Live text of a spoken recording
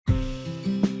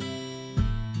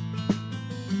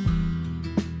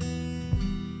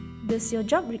Does your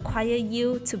job require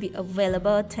you to be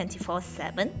available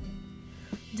 24/7?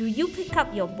 Do you pick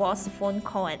up your boss' phone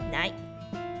call at night?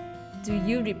 Do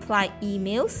you reply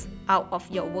emails out of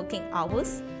your working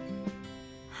hours?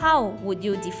 How would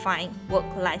you define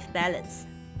work-life balance?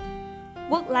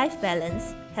 Work-life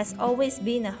balance has always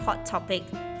been a hot topic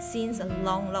since a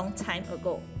long time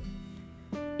ago.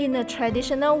 In a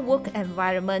traditional work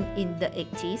environment in the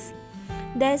 80s,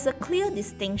 there is a clear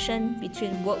distinction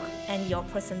between work and your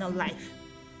personal life,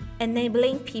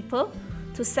 enabling people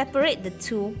to separate the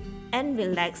two and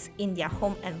relax in their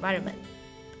home environment.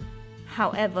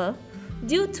 However,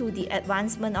 due to the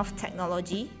advancement of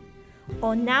technology,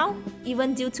 or now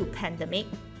even due to pandemic,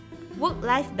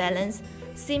 work-life balance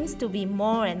seems to be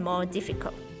more and more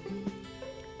difficult.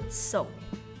 So,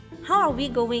 how are we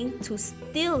going to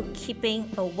still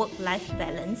keeping a work-life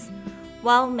balance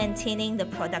while maintaining the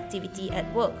productivity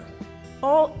at work,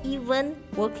 or even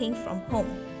working from home?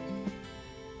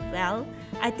 Well,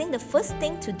 I think the first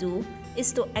thing to do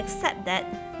is to accept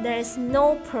that there is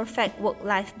no perfect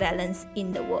work-life balance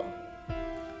in the world.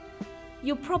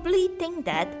 You probably think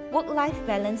that work-life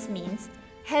balance means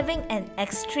having an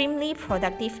extremely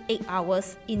productive 8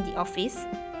 hours in the office,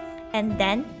 and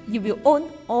then you will own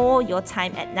all your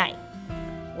time at night,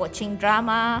 watching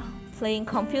drama, playing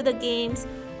computer games,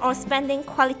 or spending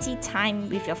quality time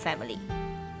with your family.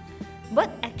 But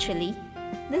actually,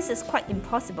 this is quite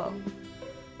impossible.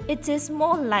 It is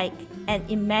more like an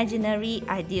imaginary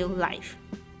ideal life.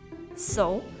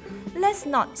 So, let's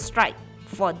not strive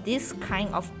for this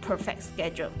kind of perfect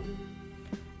schedule.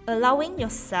 Allowing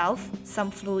yourself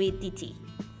some fluidity.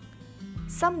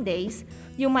 Some days,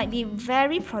 you might be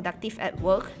very productive at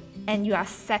work and you are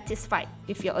satisfied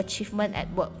with your achievement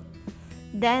at work.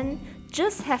 Then,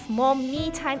 just have more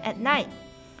me time at night,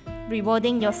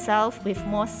 rewarding yourself with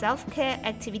more self-care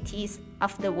activities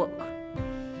after work.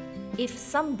 If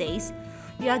some days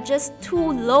you are just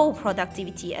too low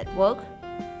productivity at work,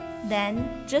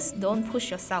 then just don't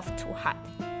push yourself too hard.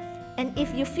 And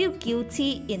if you feel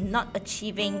guilty in not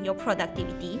achieving your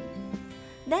productivity,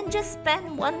 then just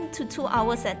spend 1 to 2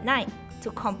 hours at night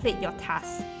to complete your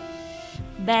task.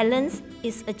 Balance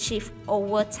is achieved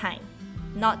over time,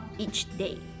 not each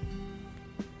day.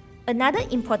 Another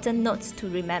important note to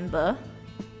remember,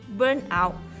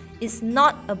 burnout is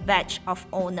not a badge of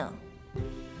honor.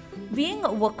 Being a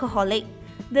workaholic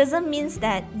doesn't mean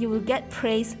that you will get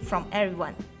praise from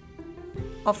everyone.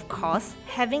 Of course,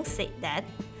 having said that,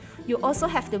 you also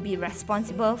have to be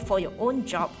responsible for your own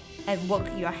job and work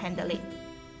you are handling.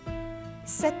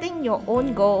 Setting your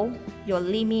own goal, your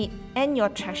limit, and your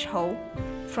threshold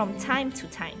from time to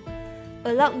time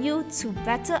allow you to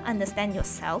better understand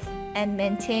yourself and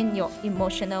maintain your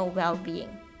emotional well-being.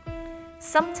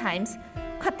 Sometimes,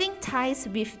 cutting ties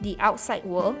with the outside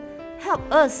world help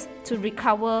us to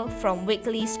recover from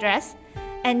weekly stress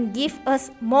and give us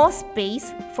more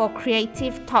space for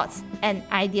creative thoughts and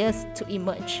ideas to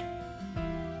emerge.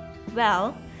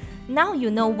 Well, now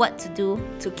you know what to do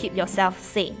to keep yourself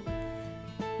sane.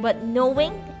 But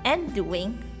knowing and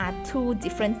doing are two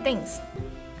different things.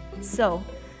 So,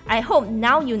 I hope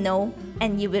now you know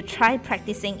and you will try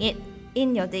practicing it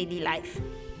in your daily life.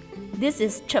 This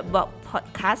is Chirpbob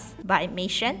Podcast by Mei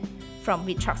Xuan from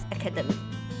Vitrox Academy.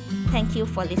 Thank you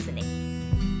for listening.